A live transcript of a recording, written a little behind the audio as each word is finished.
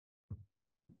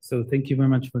So thank you very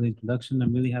much for the introduction.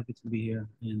 I'm really happy to be here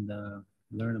and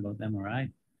learn about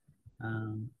MRI.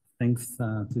 Um, Thanks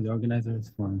to the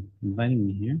organizers for inviting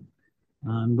me here.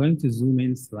 I'm going to zoom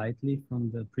in slightly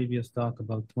from the previous talk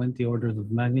about 20 orders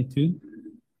of magnitude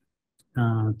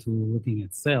to looking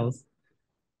at cells.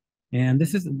 And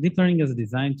this is deep learning as a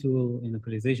design tool in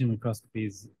localization microscopy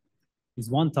is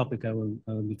one topic I will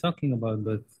be talking about,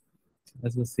 but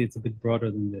as we'll see, it's a bit broader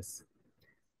than this.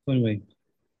 So anyway,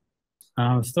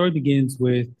 our story begins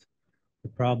with the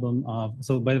problem of,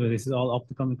 so by the way, this is all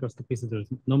optical microscopy, so there's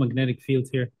no magnetic field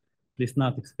here, at least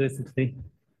not explicitly.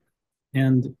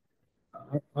 And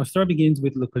our story begins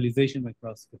with localization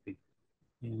microscopy.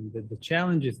 And the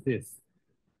challenge is this.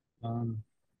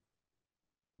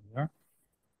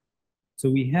 So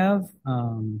we have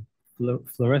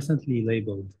fluorescently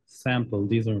labeled sample.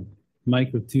 These are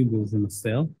microtubules in a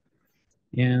cell.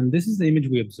 And this is the image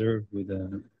we observe with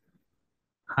a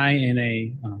high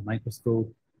NA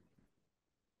microscope.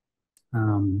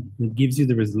 It gives you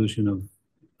the resolution of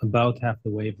about half the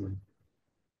wavelength.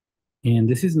 And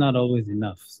this is not always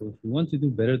enough. So if we want to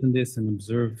do better than this and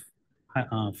observe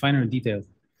finer details,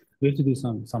 we have to do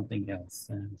something else.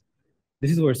 And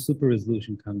this is where super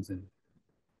resolution comes in.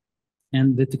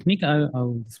 And the technique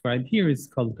I'll describe here is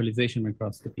called localization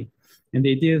microscopy. And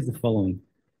the idea is the following.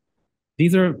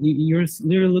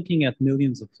 You're looking at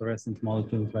millions of fluorescent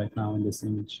molecules right now in this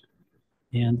image.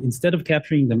 And instead of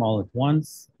capturing them all at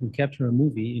once, we capture a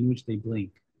movie in which they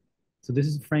blink. So this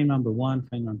is frame number 1,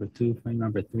 frame number 2, frame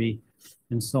number 3,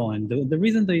 and so on. The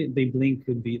reason they blink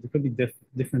there could be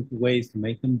different ways to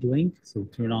make them blink. So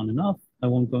turn on and off. I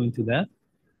won't go into that.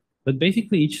 But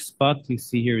basically, each spot you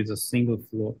see here is a single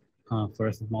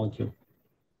fluorescent molecule,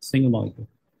 single molecule.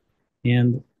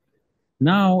 And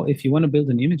now, if you want to build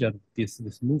an image out of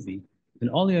this movie, then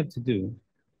all you have to do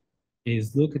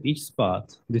is look at each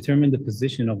spot, determine the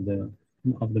position of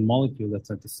the molecule that's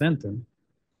at the center,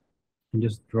 and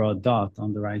just draw a dot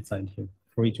on the right side here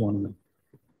for each one of them.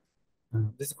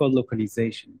 This is called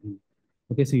localization.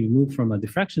 Okay, so you move from a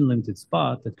diffraction limited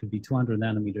spot that could be 200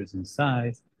 nanometers in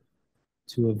size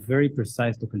to a very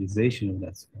precise localization of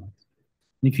that spot.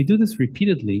 And if you do this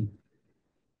repeatedly,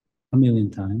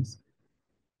 1,000,000 times,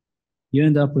 you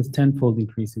end up with 10-fold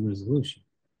increase in resolution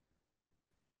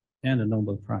and a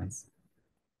Nobel Prize.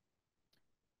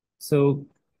 So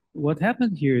what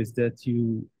happened here is that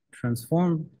you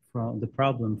transform from the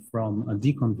problem from a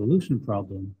deconvolution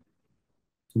problem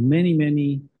to many,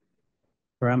 many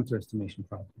parameter estimation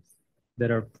problems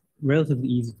that are relatively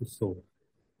easy to solve.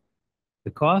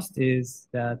 The cost is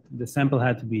that the sample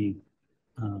had to be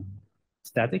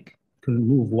static, couldn't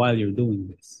move while you're doing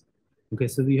this. Okay,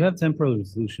 so you have temporal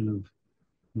resolution of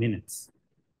minutes.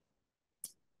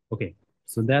 Okay,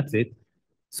 so that's it.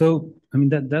 So, I mean,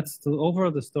 that's the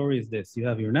overall the story is this. You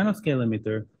have your nanoscale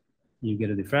emitter, you get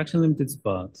a diffraction limited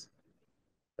spot,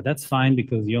 but that's fine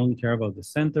because you only care about the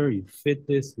center, you fit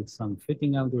this with some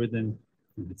fitting algorithm,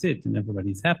 and that's it, and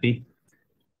everybody's happy.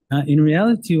 In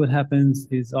reality, what happens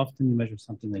is often you measure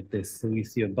something like this. So you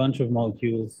see a bunch of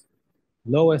molecules,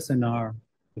 low SNR,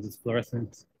 because it's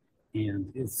fluorescent,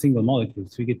 and it's single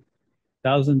molecules. So you get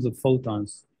thousands of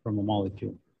photons from a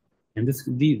molecule. And this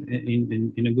could be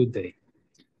in a good day.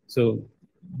 So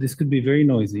this could be very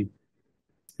noisy.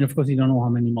 And of course, you don't know how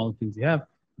many molecules you have.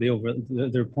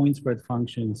 Their point spread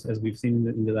functions, as we've seen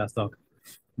in the last talk,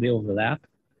 they overlap.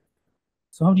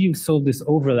 So how do you solve this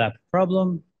overlap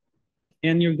problem?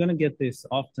 And you're going to get this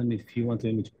often if you want to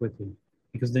image quickly,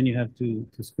 because then you have to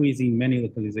squeeze in many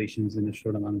localizations in a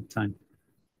short amount of time.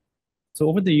 So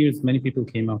over the years, many people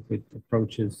came up with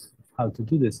approaches of how to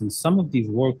do this, and some of these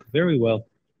work very well.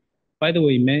 By the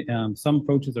way, some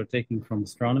approaches are taken from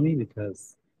astronomy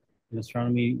because in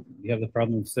astronomy, you have the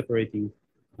problem of separating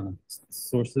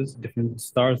sources, different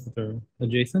stars that are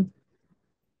adjacent.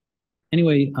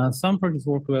 Anyway, some approaches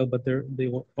work well, but they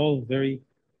were all very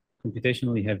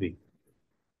computationally heavy.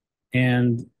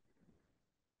 And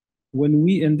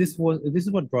this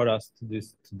is what brought us to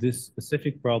this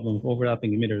specific problem of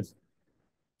overlapping emitters.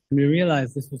 And we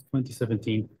realized this was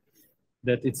 2017,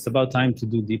 that it's about time to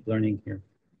do deep learning here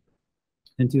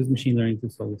and to use machine learning to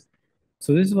solve this.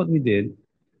 So this is what we did.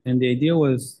 And the idea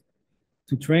was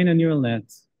to train a neural net,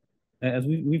 as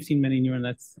we've seen many neural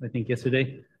nets, I think,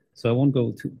 yesterday. So I won't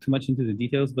go too much into the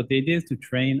details, but the idea is to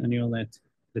train a neural net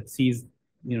that sees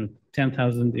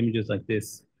 10,000 images like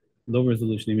this, low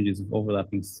resolution images of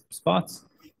overlapping spots,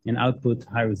 and output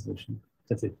high resolution.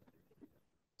 That's it.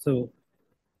 So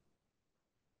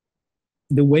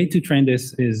the way to train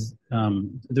this is,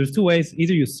 there's two ways.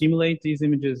 Either you simulate these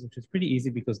images, which is pretty easy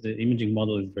because the imaging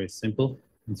model is very simple.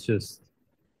 It's just,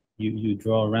 you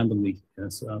draw randomly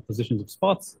positions of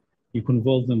spots, you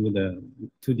convolve them with a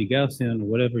 2D Gaussian or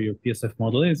whatever your PSF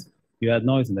model is, you add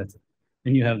noise and that's it.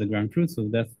 And you have the ground truth, so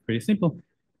that's pretty simple.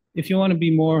 If you want to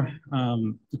be more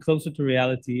closer to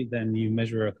reality, then you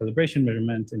measure a calibration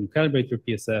measurement and you calibrate your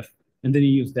PSF, and then you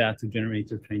use that to generate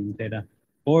your training data.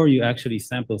 Or you actually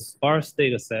sample sparse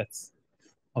data sets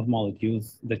of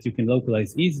molecules that you can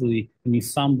localize easily, and you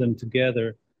sum them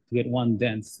together to get one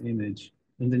dense image,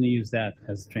 and then you use that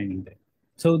as training data.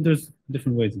 So there's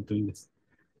different ways of doing this.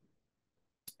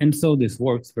 And so this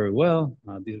works very well.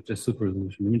 These are just super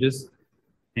resolution images,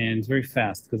 and it's very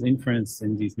fast because inference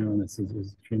in these neural nets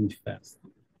is extremely fast.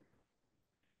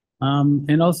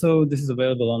 And also this is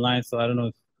available online, so I don't know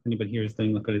if anybody here is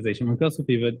doing localization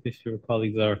microscopy, but if your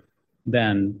colleagues are,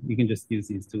 then you can just use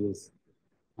these tools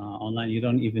online. You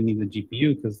don't even need the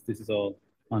GPU because this is all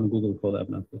on Google Colab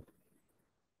Notebook.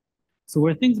 So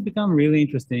where things become really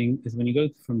interesting is when you go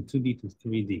from 2D to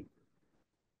 3D.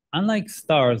 Unlike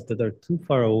stars that are too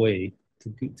far away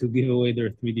to give away their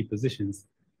 3D positions,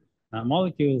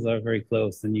 molecules are very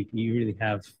close, and you really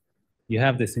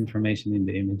have this information in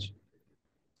the image.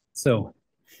 So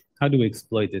how do we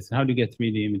exploit this? How do you get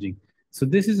 3D imaging? So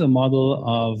this is a model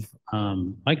of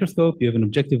microscope. You have an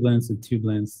objective lens, a tube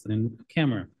lens, and a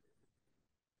camera.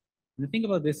 And the thing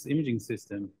about this imaging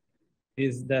system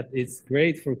is that it's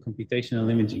great for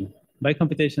computational imaging. By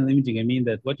computational imaging, I mean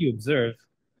that what you observe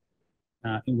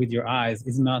with your eyes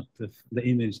is not the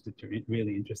image that you're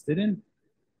really interested in.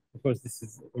 Of course, this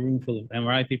is a room full of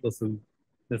MRI people, so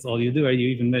that's all you do. Are you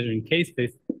even measuring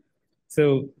K-space?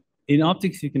 So in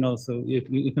optics, you can also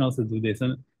do this,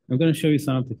 and I'm going to show you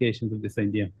some applications of this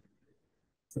idea.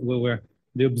 So where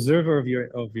the observer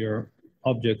of your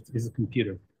object is a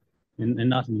computer, and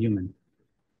not a human,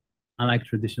 unlike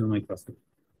traditional microscopy.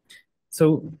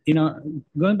 So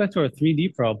going back to our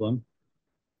 3D problem,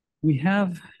 we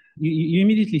have you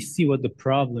immediately see what the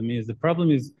problem is. The problem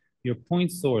is your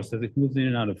point source, as it moves in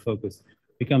and out of focus,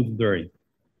 becomes blurry.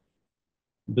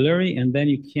 And then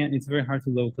it's very hard to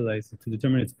localize it, to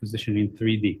determine its position in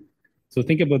 3D. So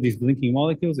think about these blinking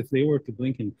molecules. If they were to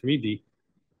blink in 3D,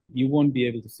 you won't be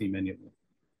able to see many of them.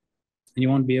 And you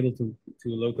won't be able to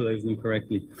localize them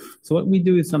correctly. So what we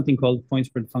do is something called point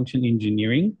spread function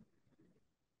engineering.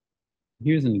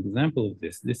 Here's an example of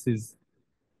this. This is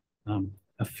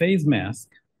a phase mask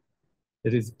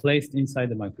that is placed inside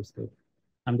the microscope.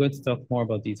 I'm going to talk more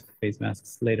about these phase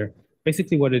masks later.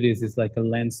 Basically what it is like a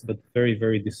lens, but very,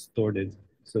 very distorted.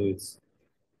 So it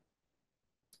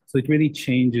really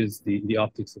changes the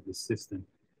optics of the system.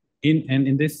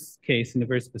 In this case, in a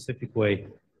very specific way,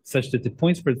 such that the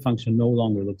point spread function no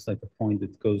longer looks like a point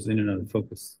that goes in and out of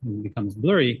focus and becomes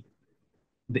blurry.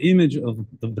 The image of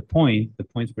the point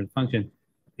spread function,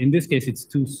 in this case, it's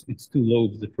two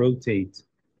lobes that rotate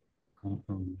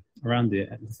around the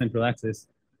central axis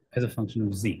as a function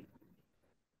of z.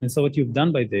 And so what you've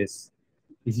done by this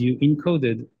is you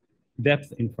encoded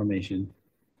depth information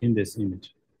in this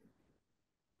image.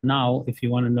 Now, if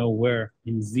you want to know where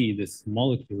in z this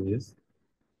molecule is,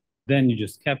 then you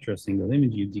just capture a single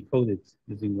image, you decode it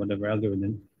using whatever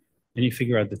algorithm, and you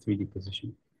figure out the 3D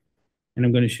position. And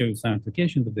I'm going to show you some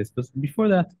applications of this. But before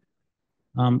that,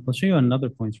 I'll show you another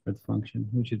point spread function,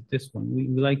 which is this one. We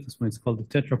like this one. It's called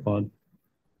the tetrapod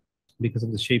because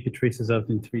of the shape it traces out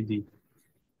in 3D.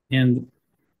 And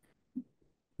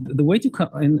the way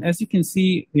and as you can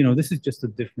see, this is just a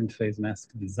different phase mask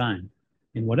design.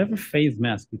 In whatever phase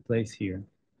mask we place here,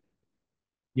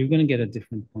 you're going to get a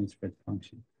different point spread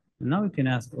function. And now we can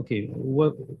ask, okay,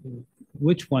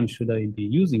 which one should I be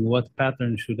using? What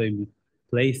pattern should I be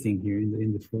placing here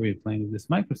in the Fourier plane of this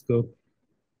microscope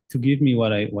to give me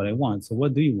what I want? So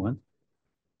what do you want?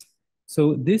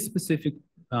 So this specific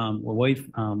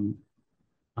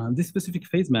this specific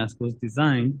phase mask was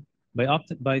designed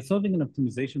by solving an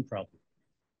optimization problem.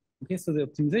 Okay, so the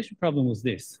optimization problem was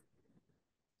this.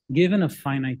 Given a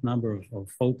finite number of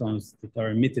photons that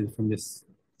are emitted from this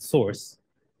source,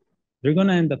 they're going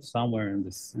to end up somewhere in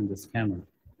this camera.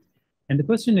 And the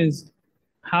question is,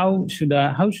 how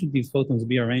should these photons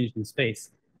be arranged in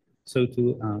space so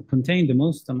to contain the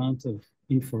most amount of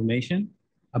information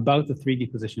about the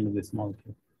 3D position of this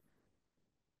molecule?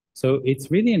 So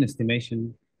it's really an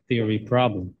estimation theory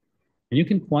problem. And you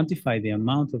can quantify the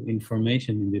amount of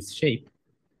information in this shape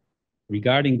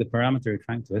regarding the parameter you're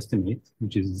trying to estimate,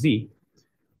 which is z,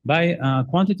 by a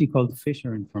quantity called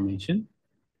Fisher information.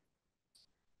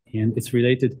 And it's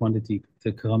related quantity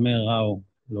to Kramer-Rao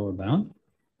lower bound.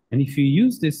 And if you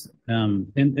use this,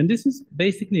 and this is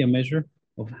basically a measure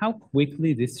of how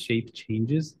quickly this shape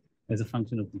changes as a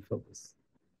function of defocus.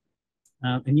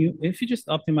 And if you just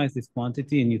optimize this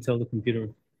quantity and you tell the computer,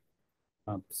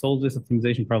 solve this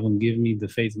optimization problem, give me the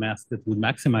phase mask that would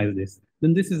maximize this,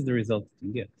 then this is the result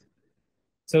you get.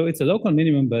 So it's a local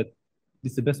minimum, but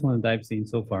it's the best one that I've seen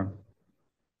so far.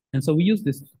 And so we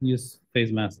use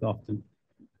phase mask often.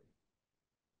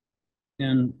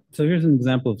 And so here's an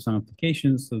example of some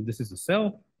applications. So this is a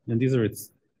cell, and these are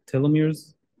its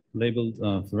telomeres labeled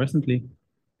fluorescently.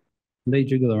 They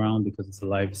jiggle around because it's a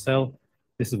live cell.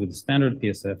 This is with the standard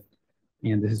PSF,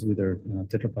 and this is with our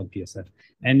tetrapod PSF.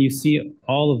 And you see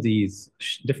all of these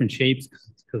different shapes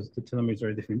because the telomeres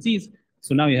are different Z's.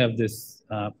 So now you have this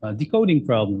decoding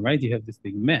problem, right? You have this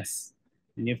big mess,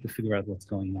 and you have to figure out what's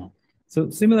going on. So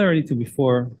similarly to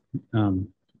before, I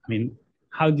mean,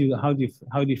 how do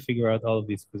you figure out all of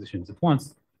these positions at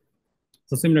once?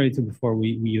 So similarly to before,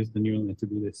 we use the neural net to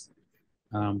do this.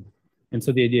 And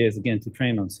so the idea is, again, to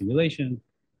train on simulation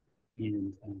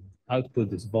and output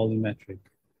this volumetric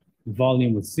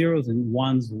volume with zeros and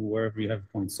ones wherever you have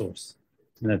a point source.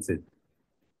 And that's it.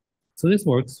 So this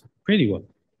works pretty well.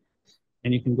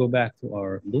 And you can go back to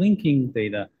our blinking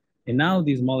data. And now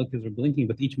these molecules are blinking,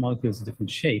 but each molecule is a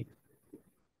different shape.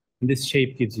 And this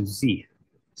shape gives you Z.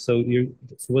 So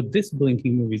what this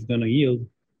blinking movie is going to yield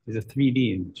is a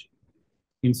 3D image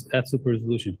at super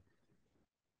resolution.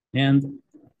 And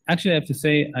actually, I have to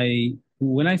say,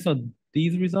 when I saw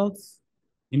these results,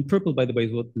 in purple, by the way,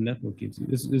 is what the network gives you.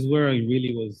 This is where I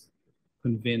really was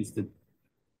convinced that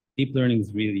deep learning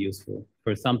is really useful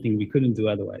for something we couldn't do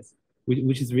otherwise,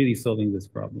 which is really solving this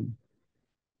problem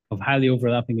of highly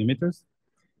overlapping emitters.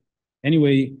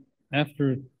 Anyway,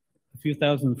 after a few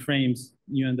thousand frames,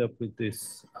 you end up with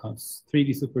this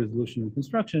 3D super resolution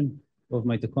reconstruction of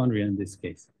mitochondria in this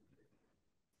case.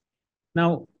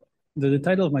 Now, the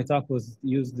title of my talk was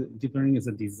use deep learning as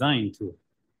a design tool.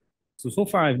 So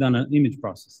far I've done an image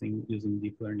processing using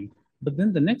deep learning. But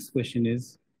then the next question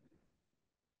is,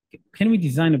 can we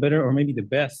design a better or maybe the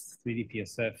best 3D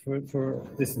PSF for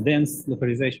this dense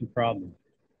localization problem?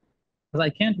 Because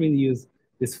I can't really use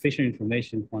this Fisher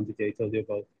information quantity I told you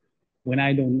about when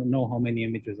I don't know how many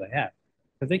images I have.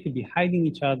 Because they could be hiding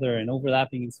each other and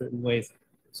overlapping in certain ways.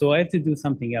 So I have to do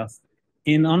something else.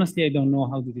 And honestly, I don't know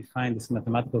how to define this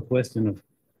mathematical question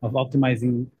of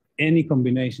optimizing any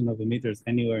combination of emitters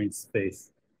anywhere in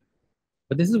space.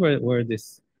 But this is where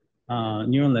this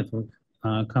neural network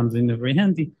comes in very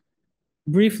handy.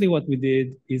 Briefly, what we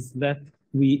did is that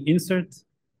we insert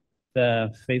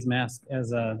the phase mask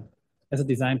as a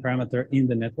design parameter in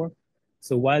the network.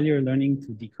 So while you're learning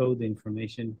to decode the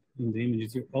information in the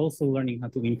images, you're also learning how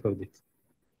to encode it.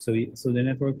 So the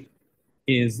network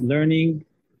is learning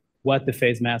what the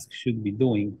phase mask should be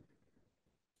doing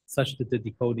such that the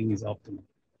decoding is optimal.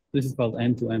 This is called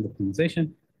end-to-end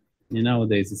optimization. And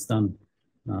nowadays it's done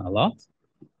a lot.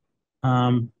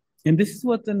 And this is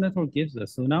what the network gives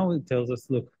us. So now it tells us,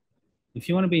 look, if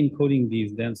you want to be encoding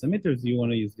these dense emitters, you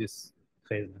want to use this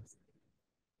phase mask.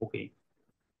 Okay,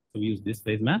 so we use this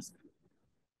phase mask.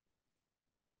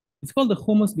 It's called the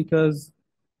hummus because,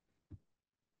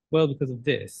 well, because of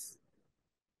this.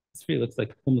 This really looks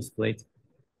like a hummus plate.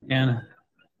 And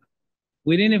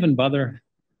we didn't even bother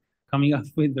coming up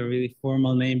with the really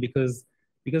formal name because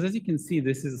as you can see,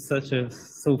 this is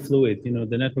so fluid. You know,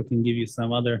 the network can give you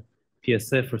some other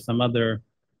PSF or some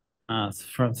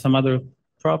other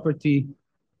property.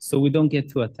 So we don't get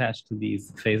too attached to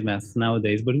these phase masks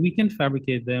nowadays, but we can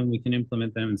fabricate them, we can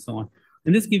implement them and so on.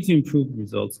 And this gives you improved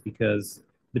results because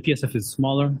the PSF is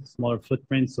smaller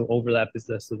footprint, so overlap is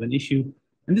less of an issue.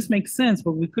 And this makes sense,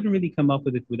 but we couldn't really come up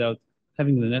with it without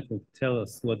having the network tell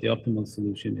us what the optimal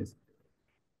solution is.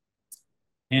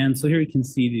 And so here you can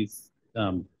see these,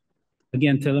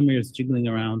 again, telomeres jiggling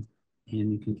around,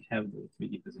 and you can have the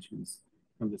 3D positions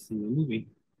from the single movie.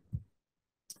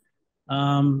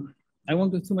 I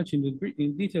won't go too much into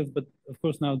details, but of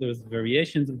course now there's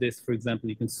variations of this. For example,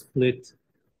 you can split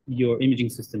your imaging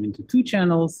system into 2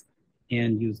 channels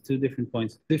and use 2 different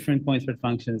points for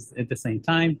functions at the same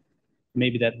time.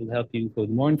 Maybe that will help you encode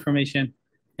more information.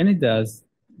 And it does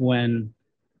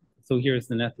so here's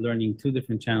the net learning 2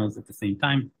 different channels at the same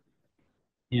time.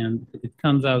 And it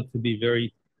comes out to be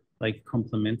very like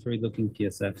complementary looking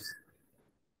PSFs.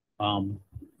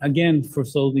 Again, for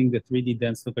solving the 3D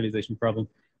dense localization problem,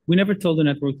 we never told the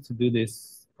network to do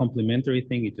this complementary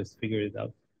thing. It just figured it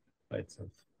out by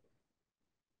itself.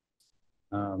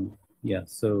 Yeah,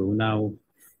 so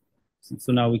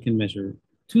now we can measure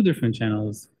 2 different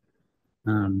channels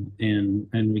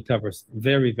and recover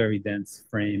very, very dense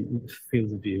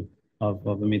fields of view of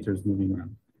emitters moving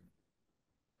around.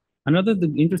 Another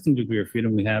interesting degree of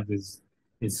freedom we have is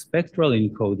spectral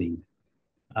encoding.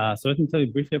 So let me tell you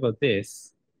briefly about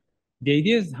this. The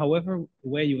idea is, however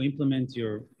way you implement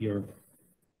your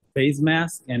phase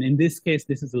mask, and in this case,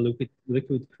 this is a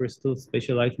liquid crystal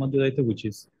spatial light modulator, which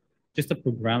is just a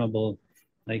programmable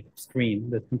like screen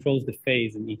that controls the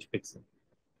phase in each pixel.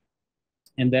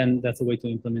 And then that's a way to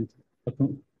implement a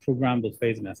programmable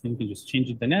phase mask. And you can just change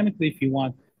it dynamically if you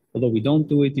want, although we don't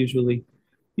do it usually.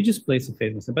 You just place a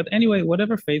phase mask. But anyway,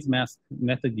 whatever phase mask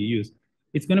method you use,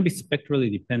 it's going to be spectrally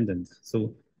dependent.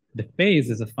 So the phase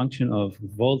is a function of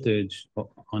voltage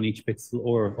on each pixel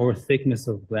or thickness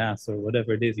of glass or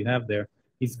whatever it is you have there.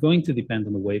 It's going to depend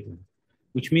on the wavelength,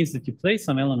 which means that you place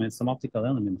some element, some optical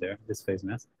element there, this phase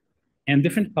mask, and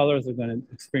different colors are going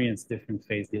to experience different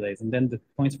phase delays. And then the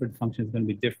points for the function is going to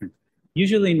be different.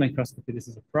 Usually in microscopy, this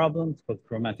is a problem. It's called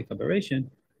chromatic aberration,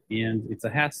 and it's a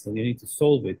hassle. You need to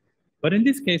solve it. But in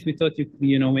this case, we thought,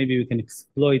 maybe we can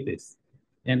exploit this.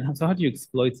 And so how do you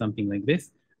exploit something like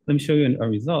this? Let me show you a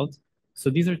result. So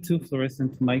these are two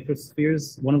fluorescent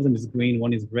microspheres. One of them is green,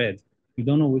 one is red. We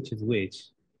don't know which is which.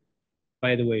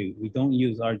 By the way, we don't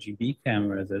use RGB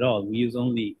cameras at all. We use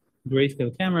only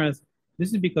grayscale cameras.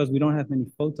 This is because we don't have many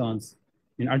photons,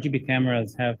 and RGB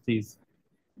cameras have these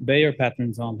Bayer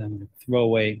patterns on them that throw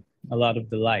away a lot of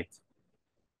the light.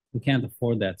 We can't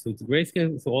afford that. So it's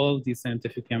grayscale. So all of these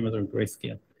scientific cameras are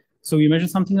grayscale. So you measure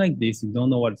something like this, you don't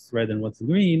know what's red and what's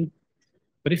green.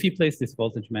 But if you place this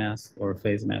voltage mask or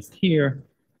phase mask here,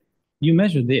 you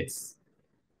measure this.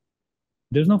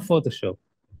 There's no Photoshop.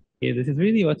 Okay, this is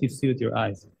really what you see with your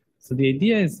eyes. So the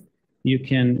idea is you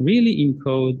can really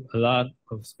encode a lot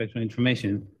of spectral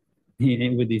information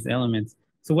with these elements.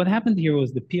 So what happened here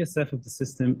was the PSF of the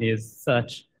system is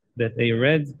such that a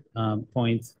red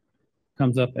point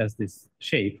comes up as this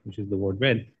shape, which is the word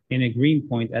red, and a green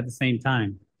point at the same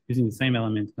time, using the same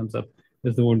element, comes up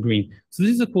as the word green. So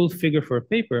this is a cool figure for a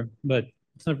paper, but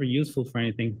it's not very useful for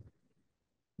anything.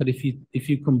 But if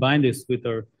you combine this with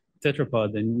our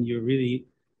tetrapod, then you really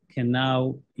can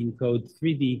now encode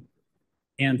 3D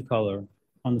and color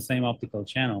on the same optical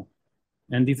channel.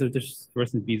 And these are just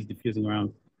fluorescent beads diffusing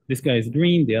around. This guy is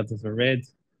green, the others are red.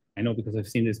 I know because I've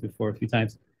seen this before a few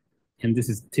times. And this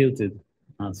is tilted,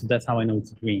 so that's how I know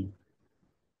it's green.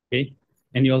 Okay,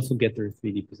 and you also get their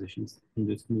 3D positions in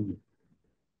this movie.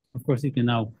 Of course, you can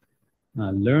now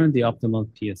learn the optimal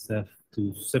PSF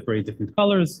to separate different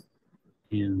colors,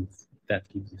 and that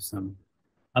gives you some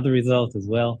other results as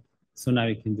well. So now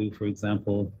you can do, for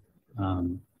example,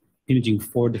 imaging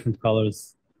 4 different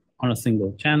colors on a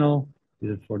single channel.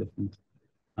 These are 4 different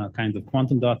kinds of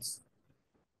quantum dots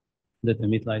that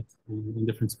emit light in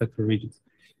different spectral regions.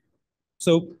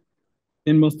 So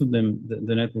in most of them,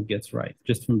 the network gets right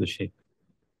just from the shape.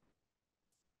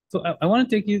 So I want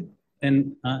to take you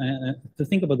and to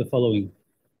think about the following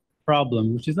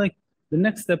problem, which is like the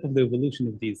next step of the evolution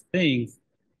of these things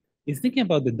is thinking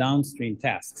about the downstream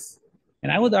tasks.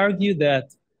 And I would argue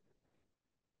that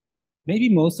maybe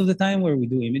most of the time where we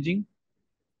do imaging,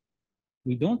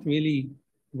 we're not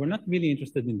really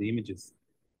interested in the images.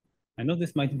 I know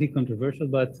this might be controversial,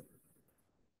 but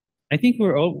I think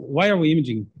why are we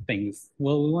imaging things?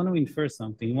 Well, we want to infer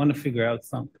something. We want to figure out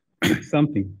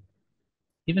something,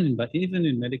 even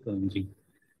in medical imaging.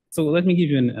 So let me give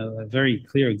you a very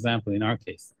clear example in our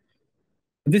case.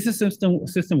 This is a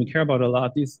system we care about a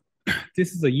lot. This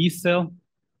is a yeast cell,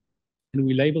 and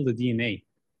we label the DNA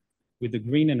with the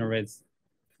green and a red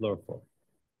fluorophore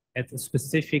at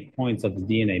specific points of the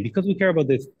DNA, because we care about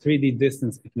this 3D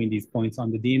distance between these points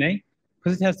on the DNA,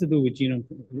 because it has to do with genome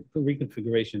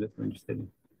reconfiguration that we're interested in.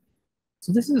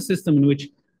 So this is a system in which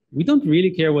we don't really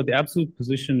care what the absolute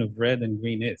position of red and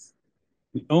green is.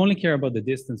 We only care about the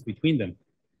distance between them.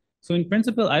 So in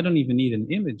principle, I don't even need an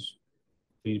image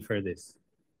to infer this.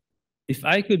 If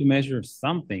I could measure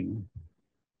something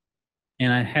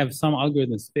and I have some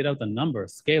algorithm spit out a number, a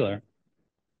scalar,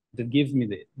 that gives me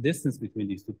the distance between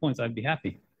these 2 points, I'd be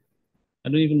happy. I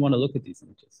don't even want to look at these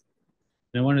images.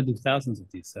 And I want to do thousands of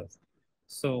these cells.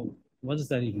 So what does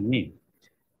that even mean?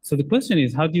 So the question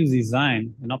is, how do you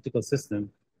design an optical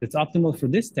system that's optimal for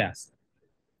this task?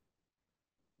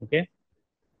 Okay?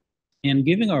 And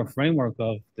given our framework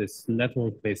of this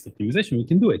network-based optimization, we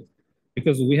can do it.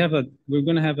 Because we're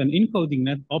going to have an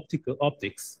encoding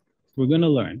optics we're going to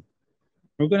learn.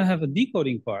 We're going to have a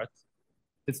decoding part.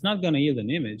 It's not going to yield an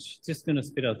image. It's just going to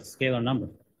spit out a scalar number.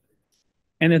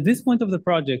 And at this point of the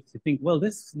project, you think, well,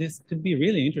 this could be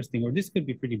really interesting, or this could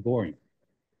be pretty boring,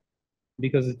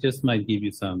 because it just might give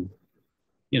you some,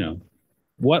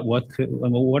 what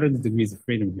are the degrees of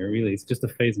freedom here? Really, it's just a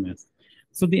phase mask.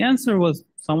 So the answer was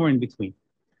somewhere in between,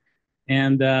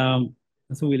 and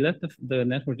so we let the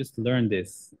network just learn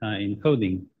this in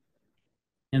coding.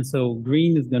 And so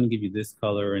green is going to give you this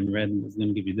color and red is going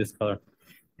to give you this color.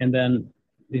 And then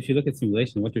if you look at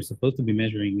simulation, what you're supposed to be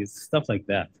measuring is stuff like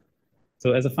that.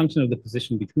 So as a function of the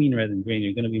position between red and green,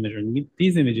 you're going to be measuring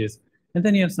these images. And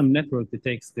then you have some network that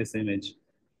takes this image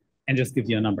and just gives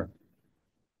you a number.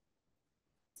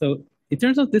 So it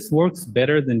turns out this works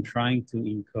better than trying to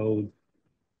encode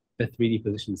the 3D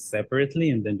positions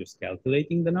separately and then just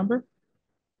calculating the number.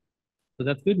 So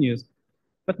that's good news,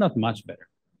 but not much better.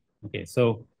 Okay,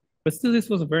 so, but still this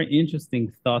was a very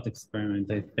interesting thought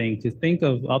experiment, I think, to think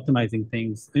of optimizing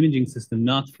things, imaging system,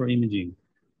 not for imaging,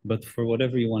 but for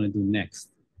whatever you want to do next.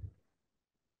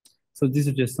 So these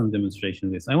are just some demonstration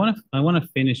of this. I want to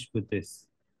finish with this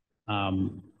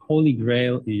holy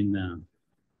grail in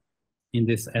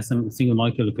this SM single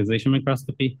molecule localization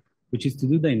microscopy, which is to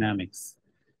do dynamics.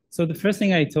 So the first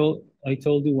thing I told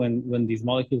you when these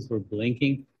molecules were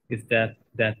blinking is that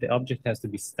the object has to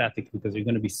be static because you're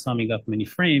going to be summing up many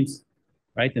frames,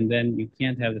 right? And then you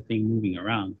can't have the thing moving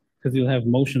around because you'll have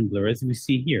motion blur, as we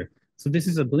see here. So this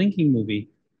is a blinking movie.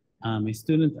 My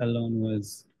student Alon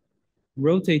was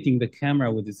rotating the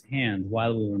camera with his hand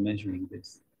while we were measuring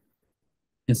this.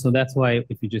 And so that's why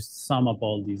if you just sum up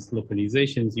all these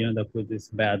localizations, you end up with this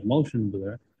bad motion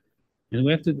blur. And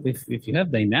we have to, if you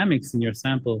have dynamics in your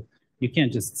sample, you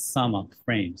can't just sum up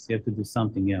frames. You have to do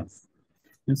something else.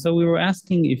 And so we were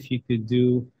asking if you could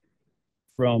do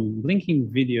from blinking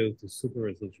video to super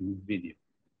resolution video.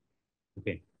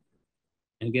 Okay.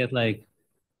 And get like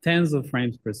tens of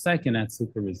frames per second at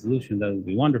super resolution. That would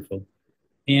be wonderful.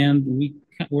 And we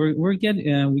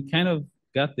kind of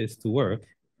got this to work.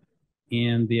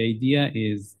 And the idea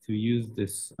is to use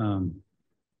this,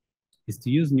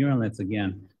 neural nets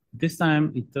again. This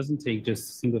time, it doesn't take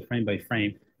just single frame by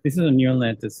frame. This is a neural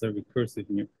net that's a recurrent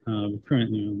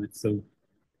neural net. So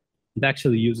it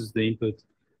actually uses the input,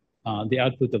 the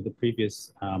output of the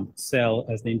previous cell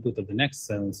as the input of the next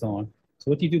cell and so on.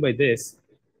 So what you do by this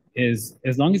is,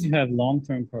 as long as you have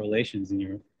long-term correlations in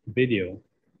your video,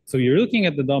 so you're looking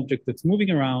at the object that's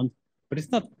moving around, but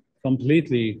it's not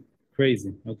completely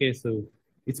crazy, okay? So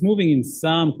it's moving in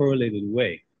some correlated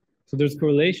way. So there's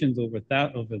correlations over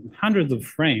hundreds of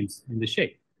frames in the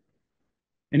shape.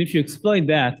 And if you exploit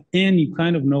that, and you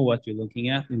kind of know what you're looking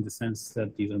at in the sense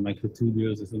that these are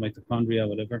microtubules, this is mitochondria,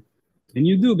 whatever, and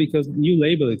you do because you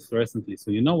label it fluorescently,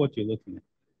 so you know what you're looking at.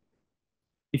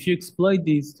 If you exploit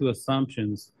these two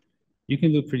assumptions, you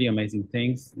can do pretty amazing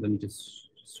things. Let me just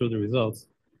show the results.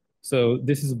 So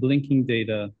this is blinking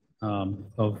data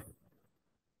of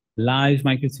live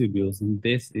microtubules, and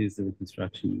this is the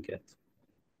reconstruction you get.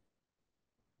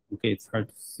 Okay, it's hard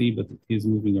to see, but it is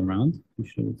moving around. We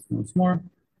show it once more.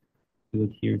 You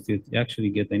look here, so you actually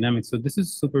get dynamics. So this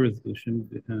is super resolution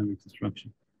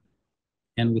reconstruction.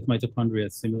 And with mitochondria,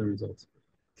 similar results.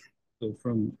 So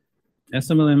from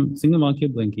SMLM, single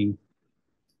molecule blinking,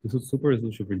 this is super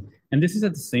resolution. And this is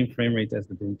at the same frame rate as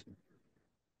the blinking.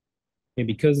 Okay,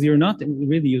 because you're not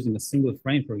really using a single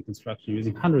frame for reconstruction, you're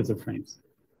using hundreds of frames.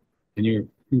 And you're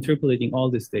interpolating all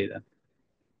this data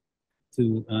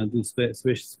to do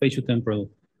spatial-temporal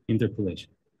interpolation.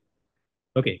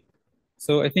 Okay,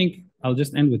 so I think I'll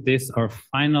just end with this. Our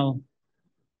final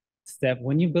step,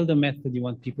 when you build a method, you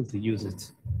want people to use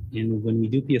it. And when we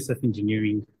do PSF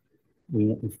engineering,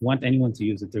 if we want anyone to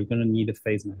use it, they're gonna need a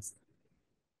phase mask.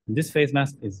 And this phase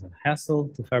mask is a hassle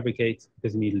to fabricate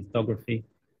because you need lithography,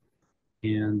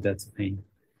 and that's a pain.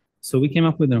 So we came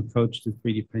up with an approach to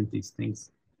 3D print these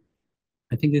things.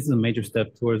 I think this is a major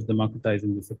step towards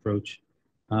democratizing this approach.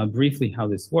 Briefly, how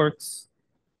this works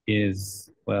is,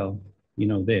 well, you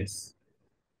know this.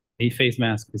 A phase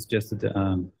mask is just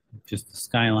a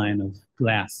skyline of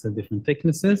glass at different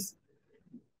thicknesses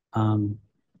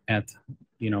at,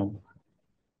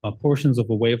 portions of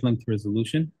a wavelength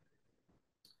resolution.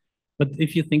 But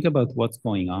if you think about what's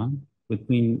going on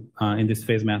between in this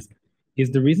phase mask, is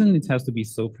the reason it has to be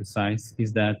so precise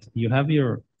is that you have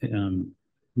your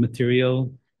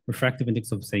material refractive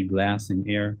index of, say, glass and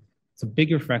air. It's a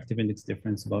big refractive index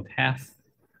difference, about half.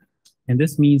 And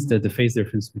this means that the phase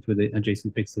difference between the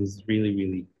adjacent pixels is really,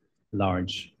 really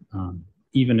large,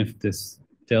 even if this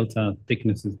delta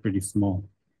thickness is pretty small.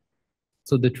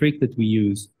 So the trick that we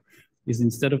use is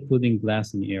instead of putting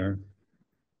glass in air,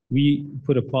 we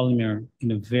put a polymer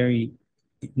in a very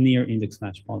near index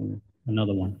match polymer,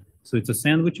 another one. So it's a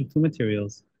sandwich of two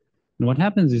materials. And what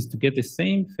happens is to get the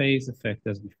same phase effect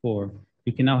as before,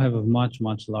 you can now have a much,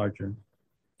 much larger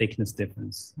thickness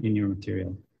difference in your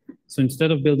material. So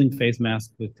instead of building phase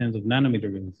masks with tens of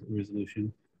nanometer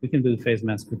resolution, we can build phase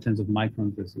masks with tens of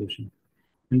micron resolution.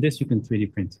 And this you can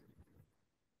 3D print.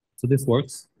 So this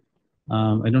works.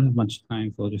 I don't have much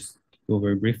time, so I'll just go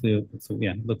very briefly. So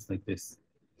yeah, it looks like this.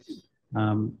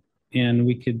 And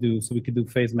we could do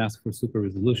phase mask for super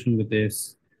resolution with this.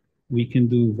 We can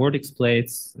do vortex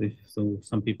plates. So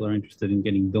some people are interested in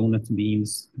getting donut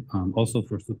beams, also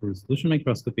for super resolution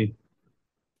microscopy.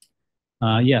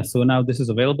 Yeah, so now this is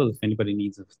available. If anybody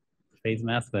needs a phase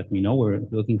mask, let me know. We're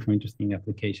looking for interesting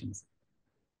applications.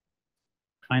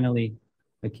 Finally,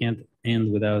 I can't end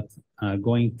without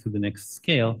going to the next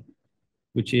scale,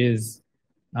 which is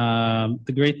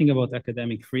the great thing about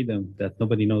academic freedom, that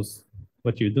nobody knows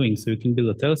what you're doing. So you can build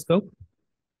a telescope.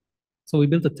 So we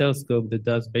built a telescope that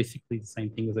does basically the same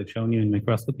thing as I've shown you in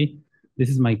microscopy. This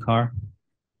is my car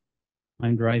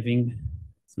I'm driving.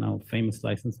 It's now a famous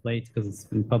license plate because it's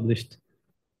been published.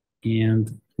 And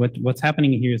what's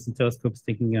happening here is the telescope is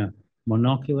taking a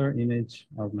monocular image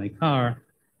of my car.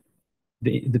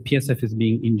 The PSF is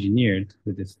being engineered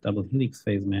with this double helix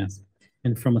phase mask.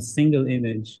 And from a single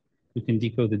image, we can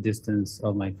decode the distance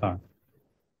of my car.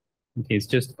 Okay, it's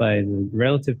just by the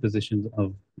relative positions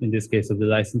of, in this case, of the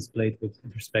license plate with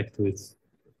respect to its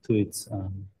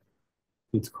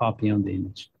copy on the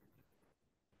image.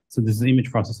 So this is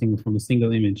image processing from a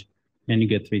single image, and you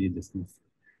get 3D distance.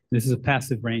 This is a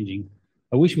passive ranging.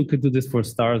 I wish we could do this for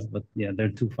stars, but yeah, they're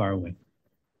too far away.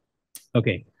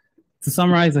 Okay, to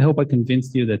summarize, I hope I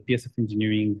convinced you that PSF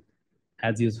engineering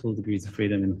adds useful degrees of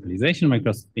freedom in localization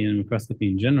microscopy and microscopy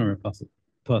in general,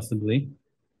 possibly.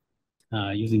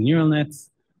 Using neural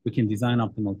nets, we can design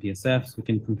optimal PSFs. We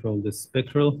can control the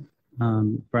spectral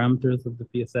parameters of the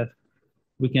PSF.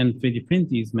 We can 3D print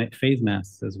these phase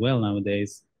masks as well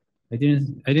nowadays. I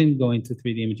didn't go into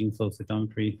 3D imaging flow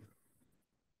cytometry.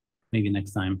 Maybe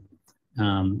next time.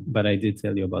 But I did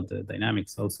tell you about the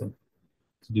dynamics also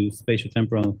to do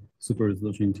spatiotemporal super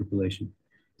resolution interpolation.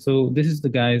 So this is the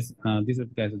guys, these are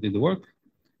the guys who did the work.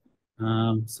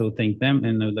 So thank them,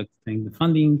 and I would like to thank the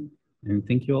funding, and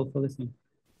thank you all for listening.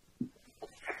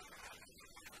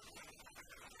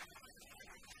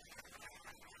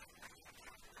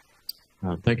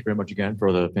 Thank you very much again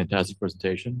for the fantastic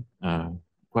presentation.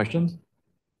 Questions?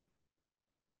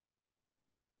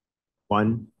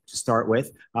 One to start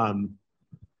with.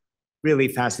 Really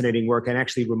fascinating work and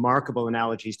actually remarkable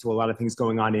analogies to a lot of things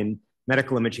going on in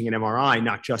medical imaging and MRI,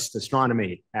 not just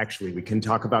astronomy. Actually, we can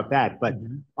talk about that. But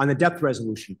on the depth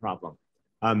resolution problem,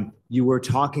 you were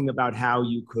talking about how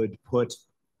you could put,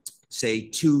 say,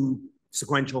 2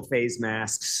 sequential phase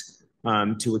masks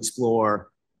to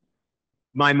explore.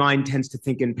 My mind tends to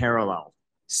think in parallel.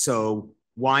 So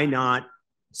why not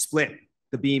split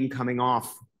the beam coming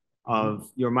off of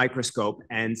your microscope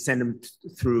and send them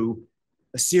through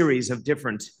a series of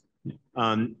different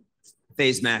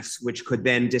phase masks, which could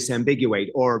then disambiguate?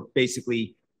 Or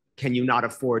basically, can you not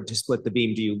afford to split the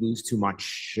beam? Do you lose too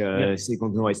much signal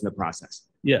noise in the process?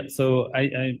 Yeah, so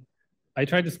I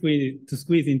tried to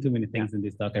squeeze in too many things in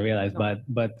this talk, I realized,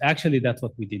 but actually that's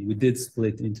what we did. We did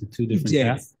split into 2 different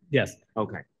paths. Yes.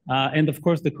 Okay. And of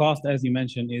course, the cost, as you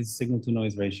mentioned, is signal to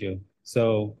noise ratio.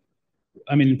 So,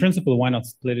 I mean, in principle, why not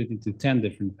split it into 10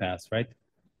 different paths, right?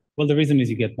 Well, the reason is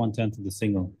you get 1/10 of the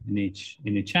signal in each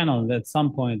channel, and at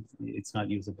some point it's not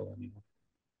usable anymore.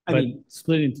 I mean,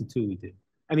 split into 2 we did.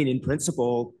 I mean, in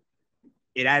principle,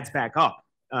 it adds back up.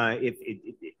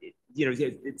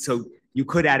 So you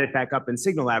could add it back up in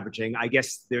signal averaging. I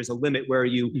guess there's a limit where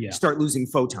you start losing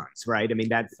photons, right? I mean,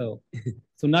 that's so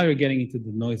now you're getting into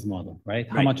the noise model, right?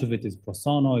 How much of it is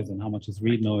Poisson noise and how much is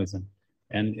read noise,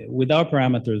 and with our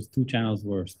parameters, 2 channels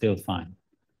were still fine.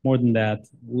 More than that,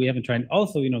 we haven't tried.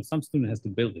 Also, some student has to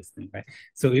build this thing, right?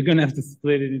 So you're gonna have to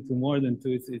split it into more than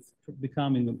 2. It's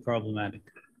becoming problematic.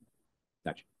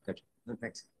 Gotcha. No,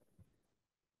 thanks.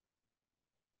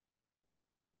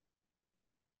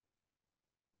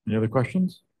 Any other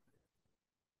questions?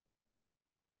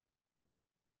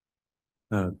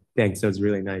 Thanks, that was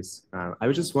really nice. I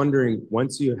was just wondering,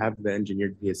 once you have the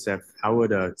engineered PSF, how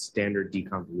would a standard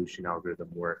deconvolution algorithm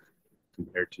work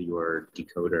compared to your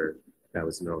decoder that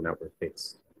was neural network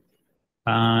based?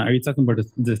 Are you talking about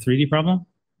the 3D problem?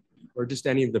 Or just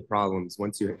any of the problems?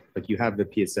 Once you have the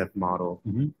PSF model,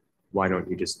 why don't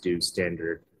you just do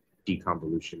standard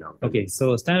deconvolution algorithm? Okay,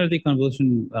 so a standard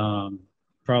deconvolution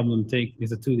problem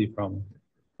is a 2D problem,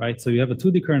 right? So you have a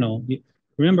 2D kernel.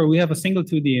 Remember, we have a single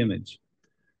 2D image.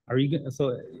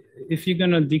 So if you're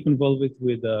gonna deconvolve it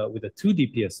with a 2D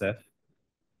PSF,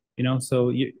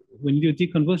 so when you do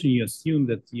deconvolution, you assume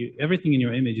that everything in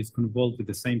your image is convolved with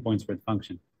the same point spread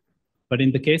function. But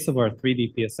in the case of our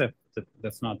 3D PSF,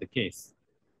 that's not the case,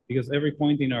 because every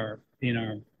point in our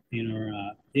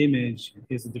image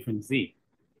is a different z.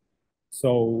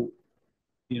 So,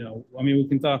 I mean, we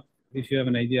can talk if you have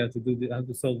an idea to do how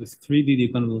to solve this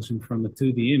 3D deconvolution from a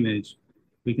 2D image,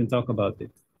 we can talk about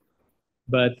it.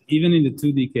 But even in the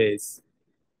 2D case,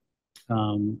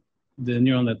 the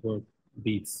neural network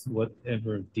beats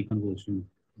whatever deconvolution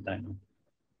dyno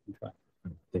you try.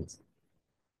 Thanks.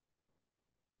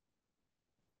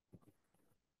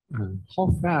 How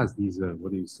fast these,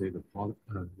 what do you say, the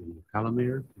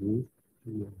polymer move?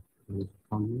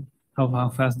 How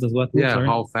fast does what move? Yeah, Sorry?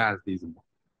 how fast these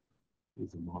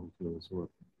molecules or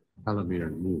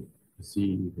polymer move? You see,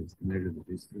 you can measure the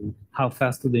distance. How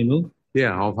fast do they move?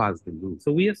 Yeah, how fast they move.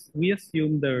 So we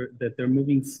assume that they're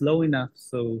moving slow enough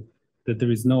so that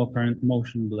there is no apparent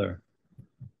motion blur.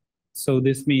 So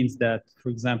this means that, for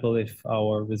example, if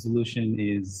our resolution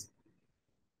is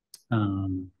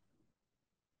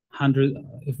 100,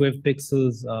 if we have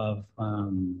pixels of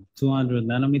 200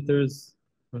 nanometers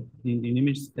in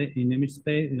image space,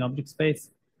 in object space,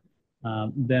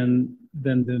 then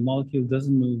the molecule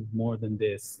doesn't move more than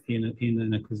this in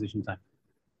an acquisition time,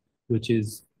 which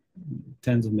is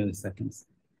tens of milliseconds.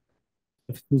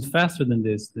 If it moves faster than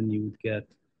this, then you get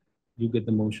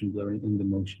the motion blur in the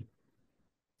motion.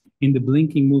 In the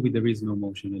blinking movie, there is no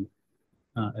motion in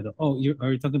at all. Oh,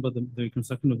 are you talking about the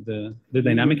reconstruction of the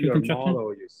dynamic reconstruction?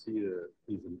 Model, you see the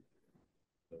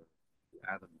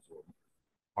atoms or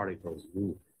particles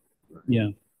move. Right? Yeah.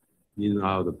 In and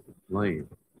out of the plane.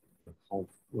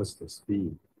 What's the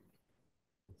speed?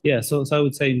 Yeah. So I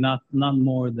would say not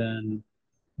more than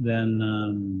a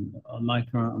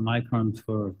micron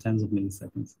for tens of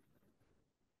milliseconds.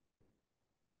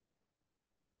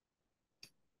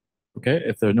 Okay,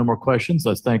 if there are no more questions,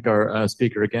 let's thank our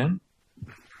speaker again.